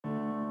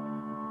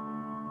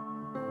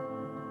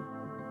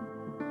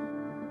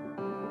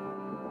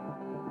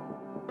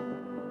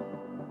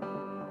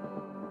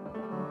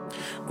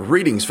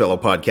Greetings, fellow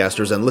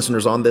podcasters and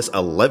listeners on this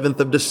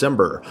 11th of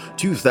December,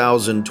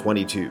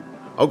 2022.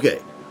 Okay,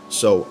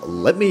 so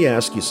let me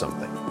ask you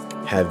something.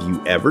 Have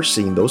you ever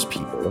seen those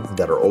people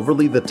that are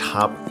overly the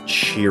top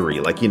cheery,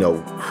 like,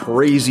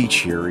 crazy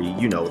cheery,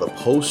 the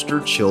poster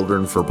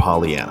children for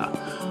Pollyanna?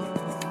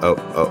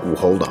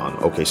 Hold on.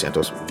 Okay,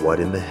 Santos, what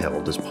in the hell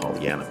does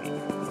Pollyanna mean?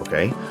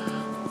 Okay,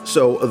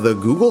 so the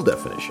Google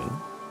definition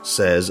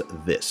says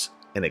this: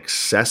 an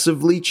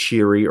excessively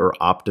cheery or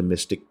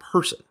optimistic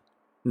person.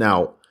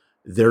 Now,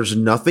 there's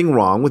nothing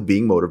wrong with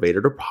being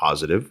motivated or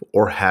positive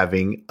or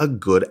having a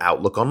good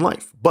outlook on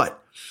life.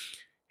 But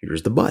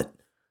here's the but.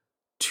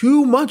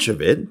 Too much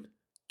of it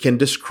can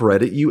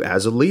discredit you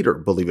as a leader,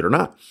 believe it or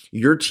not.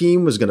 Your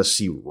team is going to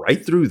see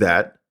right through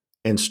that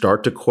and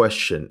start to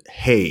question,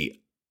 hey,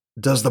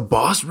 does the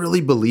boss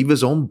really believe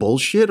his own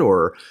bullshit,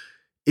 or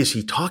is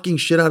he talking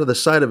shit out of the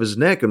side of his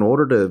neck in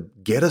order to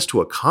get us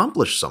to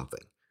accomplish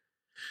something?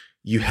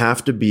 You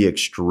have to be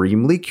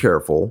extremely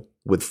careful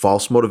with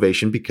false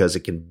motivation because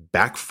it can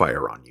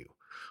backfire on you.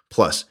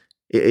 Plus,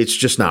 it's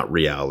just not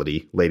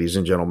reality, ladies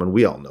and gentlemen.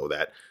 We all know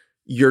that.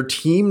 Your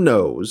team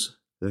knows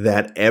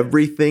that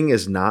everything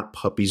is not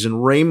puppies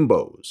and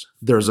rainbows.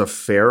 There's a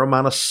fair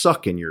amount of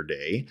suck in your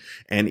day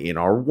and in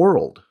our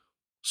world.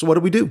 So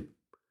what do?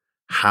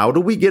 How do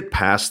we get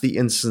past the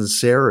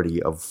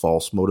insincerity of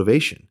false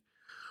motivation?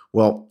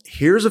 Well,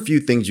 here's a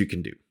few things you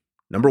can do.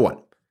 Number one,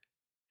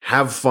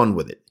 have fun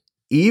with it.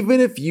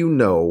 Even if you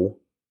know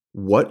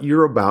what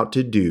you're about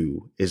to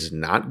do is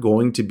not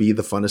going to be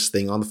the funnest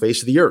thing on the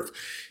face of the earth.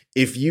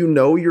 If you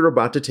know you're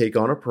about to take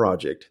on a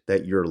project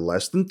that you're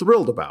less than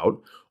thrilled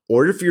about,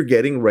 or if you're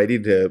getting ready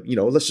to,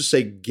 let's just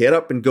say get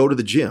up and go to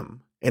the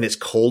gym and it's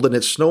cold and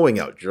it's snowing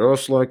out,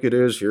 just like it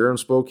is here in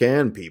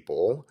Spokane,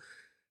 people,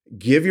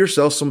 give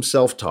yourself some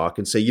self-talk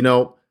and say,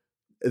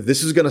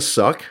 this is going to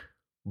suck,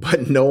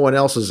 but no one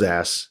else's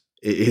ass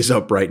is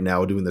up right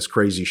now doing this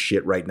crazy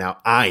shit right now.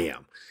 I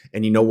am.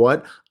 And you know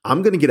what?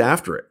 I'm going to get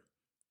after it.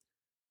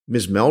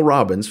 Ms. Mel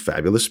Robbins,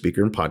 fabulous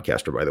speaker and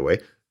podcaster, by the way,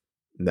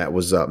 that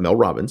was Mel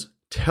Robbins,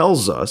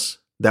 tells us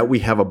that we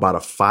have about a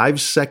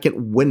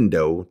 5-second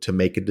window to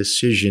make a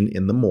decision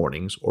in the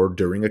mornings or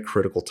during a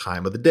critical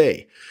time of the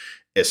day,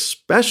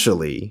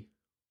 especially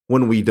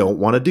when we don't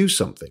want to do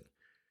something.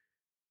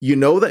 You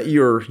know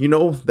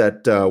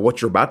that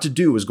what you're about to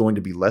do is going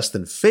to be less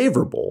than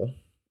favorable,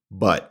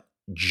 but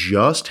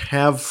just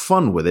have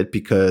fun with it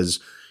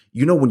because,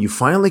 when you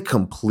finally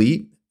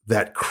complete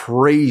that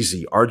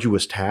crazy,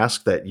 arduous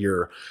task that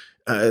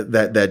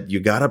that you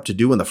got up to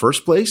do in the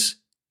first place,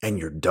 and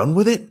you're done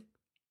with it,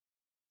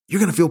 you're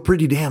going to feel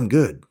pretty damn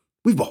good.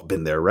 We've all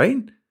been there, right?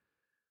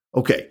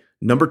 Okay,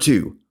 number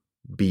two,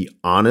 be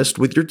honest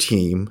with your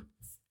team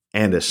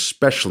and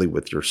especially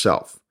with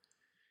yourself.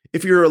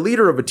 If you're a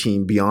leader of a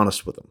team, be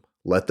honest with them.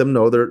 Let them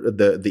know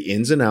the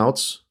ins and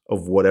outs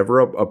of whatever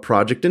a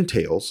project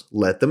entails.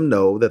 Let them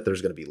know that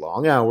there's going to be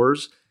long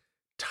hours,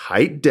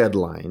 tight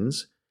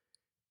deadlines,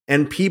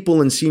 and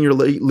people in senior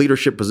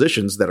leadership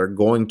positions that are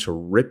going to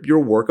rip your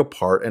work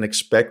apart and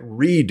expect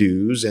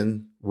redos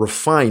and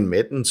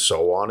refinement and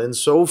so on and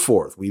so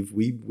forth.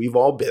 We've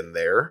all been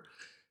there.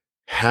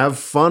 Have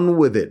fun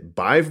with it.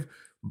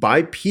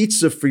 Buy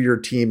pizza for your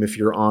team if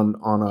you're on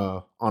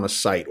a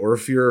site, or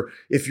if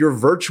you're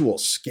virtual,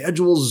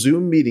 schedule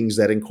Zoom meetings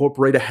that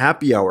incorporate a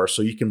happy hour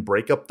so you can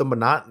break up the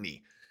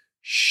monotony.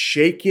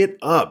 Shake it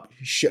up.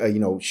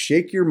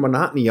 Shake your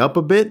monotony up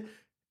a bit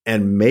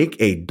and make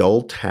a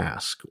dull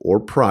task or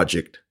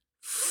project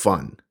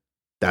fun.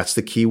 That's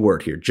the key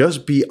word here.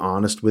 Just be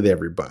honest with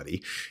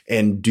everybody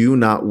and do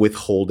not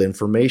withhold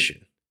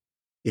information.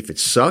 If it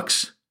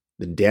sucks,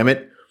 then damn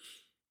it,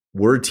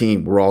 we're a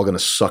team. We're all going to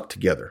suck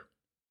together.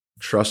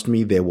 Trust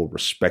me, they will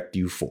respect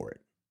you for it.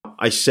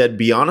 I said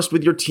be honest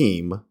with your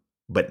team,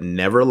 but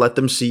never let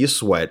them see you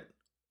sweat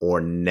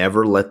or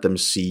never let them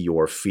see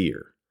your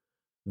fear.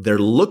 They're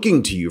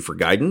looking to you for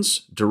guidance,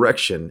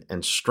 direction,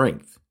 and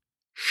strength.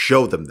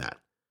 Show them that.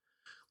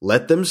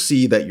 Let them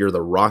see that you're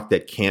the rock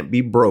that can't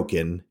be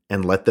broken,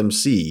 and let them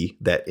see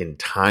that in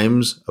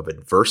times of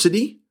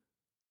adversity,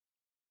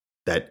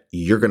 that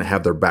you're going to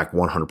have their back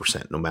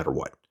 100% no matter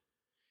what.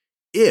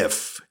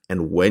 If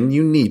and when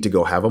you need to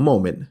go have a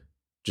moment,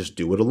 just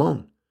do it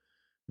alone.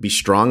 Be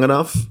strong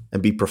enough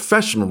and be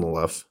professional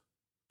enough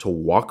to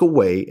walk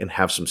away and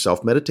have some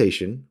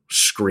self-meditation,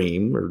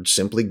 scream, or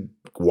simply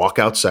walk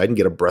outside and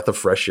get a breath of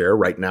fresh air.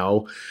 Right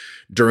now,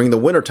 during the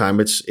wintertime,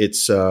 it's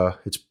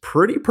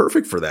pretty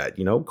perfect for that.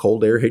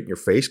 Cold air hitting your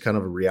face, kind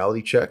of a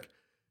reality check.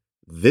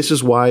 This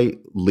is why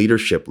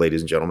leadership,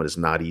 ladies and gentlemen, is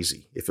not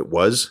easy. If it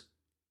was,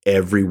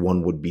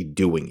 everyone would be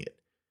doing it.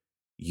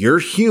 You're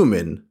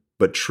human,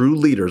 but true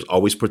leaders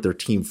always put their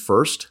team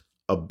first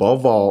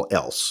above all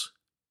else,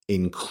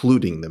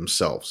 including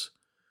themselves.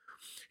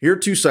 Here are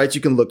 2 sites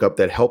you can look up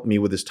that help me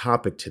with this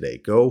topic today.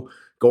 Go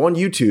on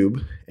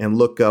YouTube and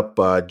look up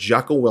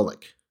Jocko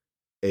Willink.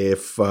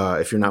 If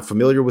you're not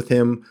familiar with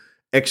him,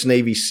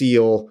 ex-Navy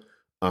SEAL,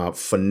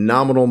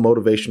 phenomenal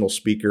motivational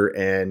speaker,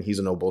 and he's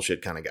a no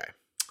bullshit kind of guy.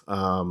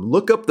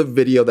 look up the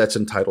video that's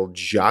entitled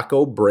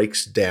Jocko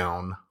Breaks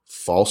Down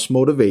False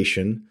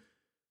Motivation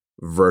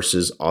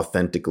versus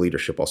Authentic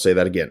Leadership. I'll say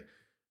that again.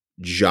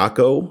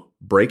 Jocko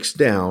Breaks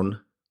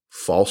Down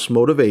False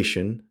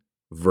Motivation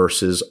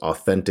versus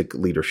Authentic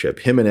Leadership.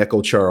 Him and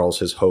Echo Charles,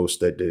 his host,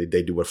 they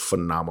do a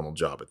phenomenal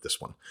job at this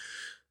one.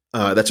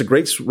 That's a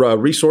great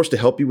resource to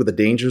help you with the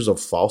dangers of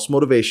false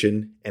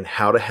motivation and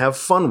how to have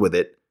fun with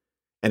it.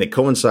 And it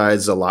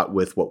coincides a lot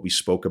with what we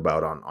spoke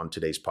about on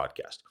today's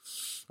podcast.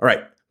 All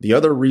right. The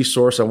other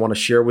resource I want to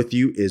share with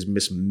you is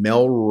Miss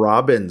Mel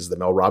Robbins, the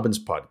Mel Robbins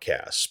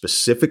podcast,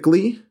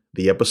 specifically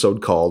the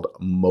episode called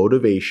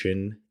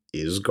Motivation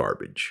is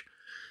Garbage.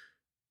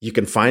 You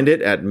can find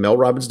it at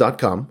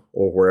melrobbins.com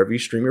or wherever you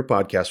stream your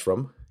podcast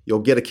from. You'll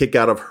get a kick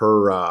out of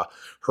her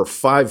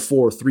 5,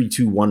 4, 3,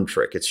 2, 1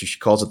 trick. She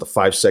calls it the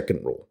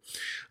 5-second rule.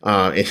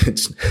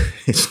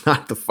 It's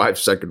not the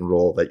 5-second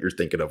rule that you're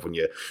thinking of when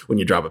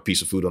you drop a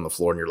piece of food on the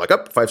floor and you're like,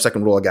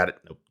 5-second rule, I got it.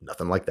 Nope,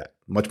 nothing like that.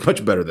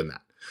 Much better than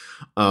that.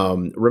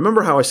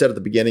 Remember how I said at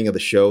the beginning of the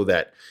show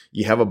that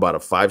you have about a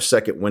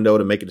 5-second window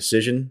to make a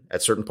decision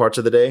at certain parts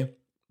of the day?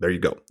 There you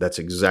go. That's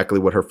exactly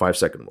what her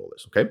 5-second rule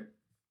is. Okay.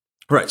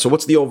 All right. So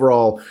what's the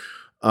overall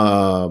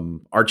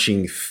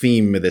arching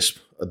theme of this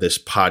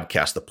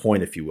podcast, the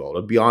point, if you will?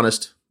 To be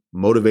honest,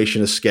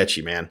 motivation is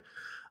sketchy, man.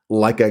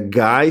 Like a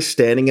guy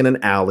standing in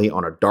an alley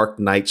on a dark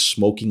night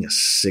smoking a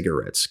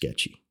cigarette,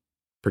 sketchy.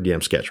 Pretty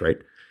damn sketch, right?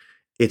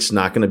 It's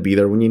not going to be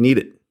there when you need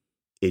it.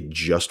 It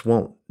just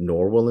won't,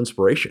 nor will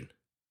inspiration.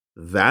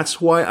 That's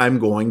why I'm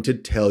going to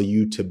tell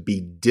you to be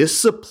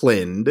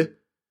disciplined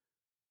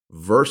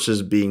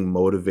versus being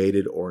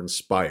motivated or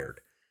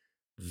inspired.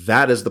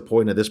 That is the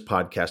point of this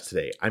podcast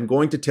today. I'm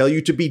going to tell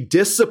you to be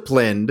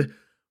disciplined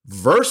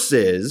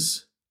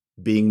versus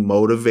being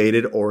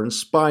motivated or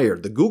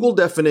inspired. The Google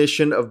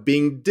definition of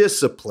being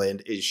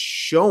disciplined is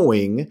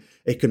showing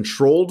a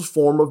controlled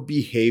form of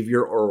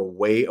behavior or a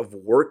way of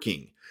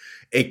working.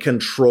 A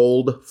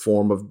controlled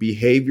form of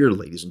behavior,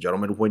 ladies and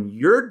gentlemen. When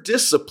you're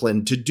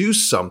disciplined to do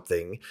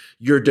something,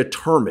 you're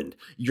determined,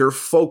 you're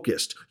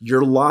focused,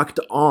 you're locked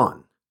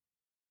on.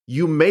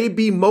 You may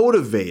be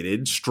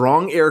motivated,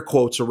 strong air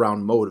quotes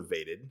around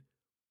motivated,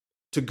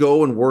 to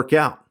go and work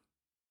out.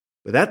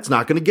 But that's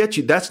not going to get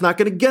you. That's not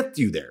going to get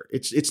you there.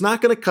 It's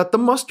not going to cut the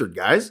mustard,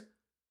 guys.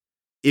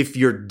 If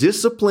you're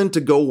disciplined to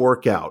go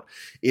work out,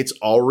 it's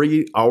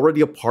already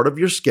a part of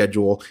your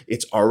schedule.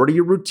 It's already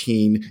a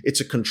routine.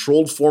 It's a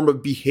controlled form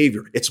of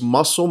behavior. It's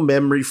muscle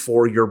memory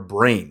for your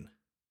brain.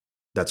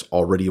 That's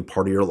already a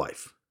part of your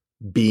life.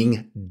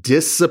 Being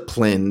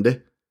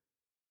disciplined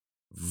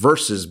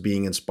versus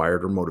being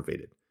inspired or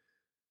motivated.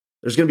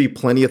 There's going to be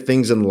plenty of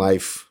things in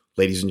life,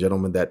 ladies and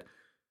gentlemen, that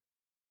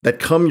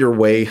come your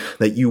way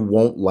that you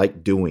won't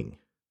like doing.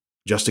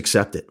 Just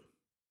accept it.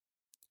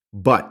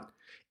 But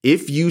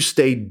if you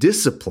stay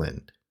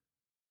disciplined,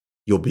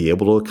 you'll be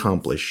able to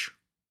accomplish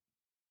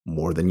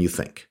more than you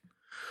think.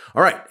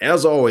 All right.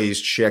 As always,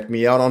 check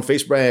me out on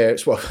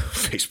Facebook,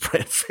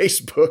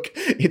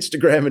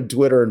 Instagram, and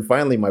Twitter. And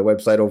finally, my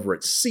website over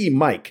at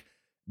cmike.org.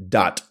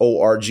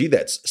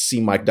 That's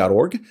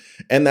cmike.org.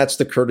 And that's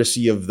the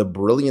courtesy of the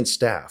brilliant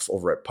staff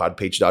over at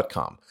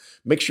podpage.com.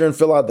 Make sure and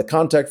fill out the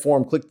contact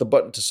form, click the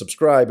button to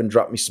subscribe, and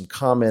drop me some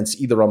comments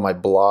either on my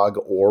blog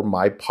or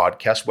my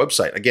podcast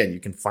website. Again, you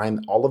can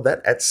find all of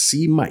that at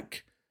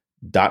cmike.org.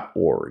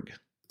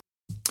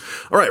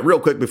 All right, real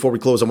quick before we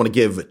close, I want to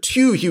give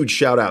 2 huge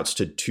shout outs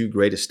to 2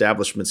 great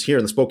establishments here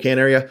in the Spokane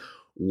area.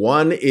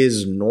 One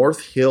is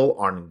North Hill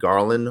on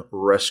Garland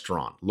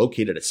Restaurant,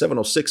 located at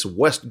 706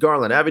 West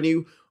Garland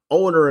Avenue.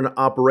 Owner and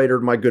operator,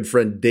 my good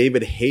friend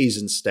David Hayes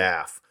and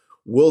staff,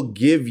 will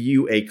give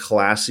you a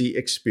classy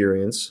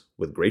experience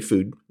with great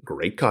food,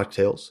 great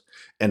cocktails,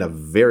 and a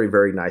very,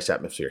 very nice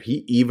atmosphere.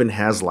 He even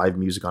has live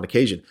music on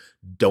occasion.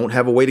 Don't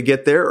have a way to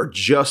get there or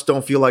just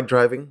don't feel like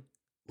driving?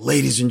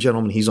 Ladies and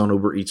gentlemen, he's on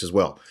Uber Eats as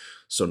well.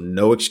 So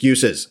no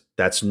excuses.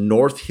 That's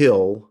North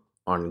Hill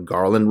on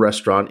Garland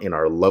Restaurant in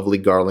our lovely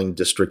Garland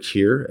district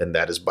here, and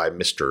that is by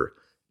Mr.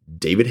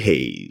 David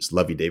Hayes.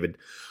 Love you, David.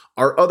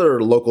 Our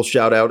other local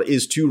shout out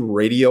is to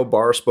Radio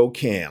Bar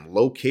Spokane,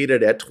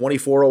 located at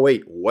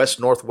 2408 West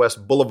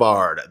Northwest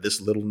Boulevard.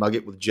 This little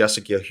nugget with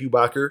Jessica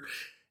Hubacher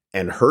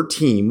and her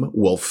team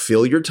will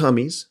fill your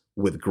tummies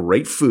with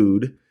great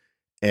food,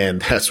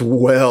 and that's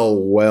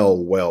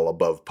well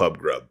above pub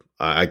grub.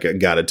 I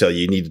gotta tell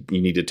you,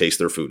 you need to taste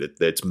their food.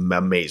 It's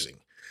amazing.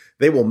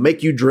 They will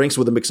make you drinks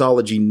with a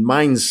mixology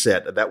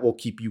mindset that will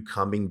keep you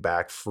coming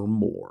back for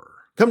more.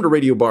 Come to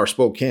Radio Bar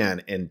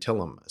Spokane and tell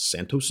them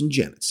Santos and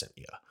Janet sent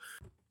you.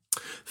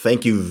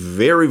 Thank you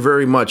very,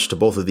 very much to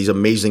both of these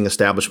amazing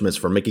establishments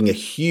for making a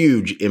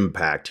huge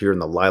impact here in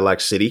the Lilac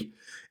City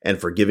and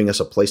for giving us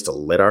a place to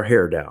let our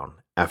hair down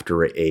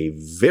after a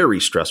very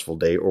stressful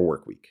day or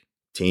work week.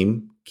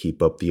 Team,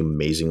 keep up the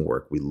amazing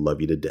work. We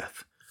love you to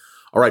death.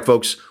 All right,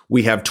 folks,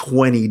 we have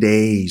 20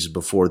 days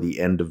before the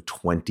end of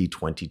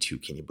 2022.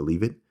 Can you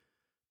believe it?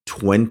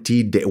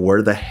 20 days.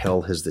 Where the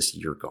hell has this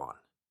year gone?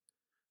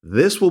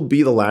 this will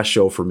be the last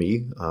show for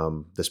me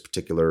this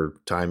particular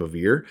time of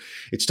year.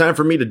 It's time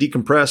for me to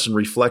decompress and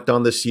reflect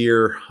on this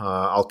year.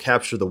 I'll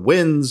capture the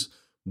wins,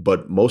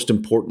 but most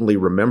importantly,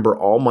 remember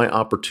all my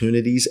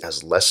opportunities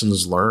as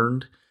lessons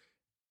learned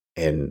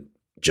and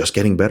just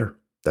getting better.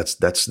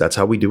 That's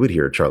how we do it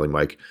here at Charlie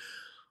Mike.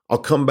 I'll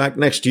come back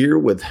next year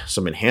with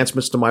some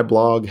enhancements to my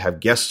blog,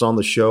 have guests on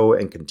the show,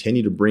 and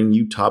continue to bring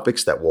you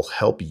topics that will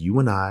help you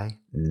and I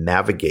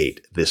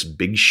navigate this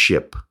big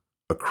ship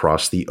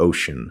across the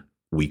ocean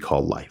we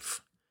call life.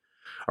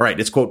 All right,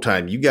 it's quote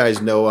time. You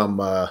guys know I'm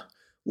a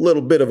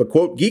little bit of a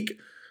quote geek,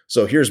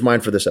 so here's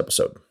mine for this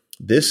episode.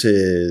 This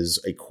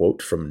is a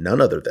quote from none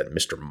other than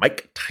Mr.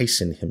 Mike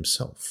Tyson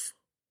himself.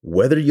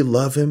 Whether you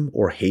love him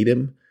or hate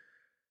him,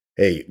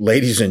 hey,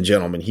 ladies and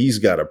gentlemen, he's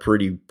got a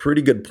pretty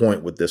good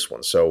point with this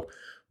one. So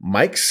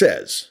Mike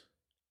says,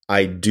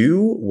 I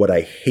do what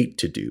I hate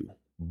to do,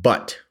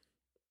 but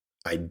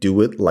I do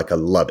it like I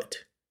love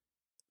it.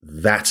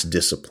 That's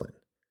discipline.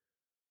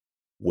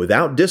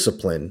 Without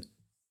discipline,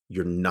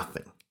 you're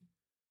nothing.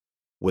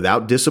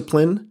 Without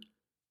discipline,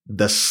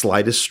 the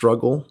slightest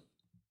struggle,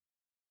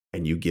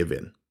 and you give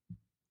in.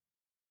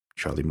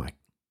 Charlie Mike.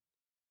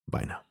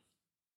 Bye now.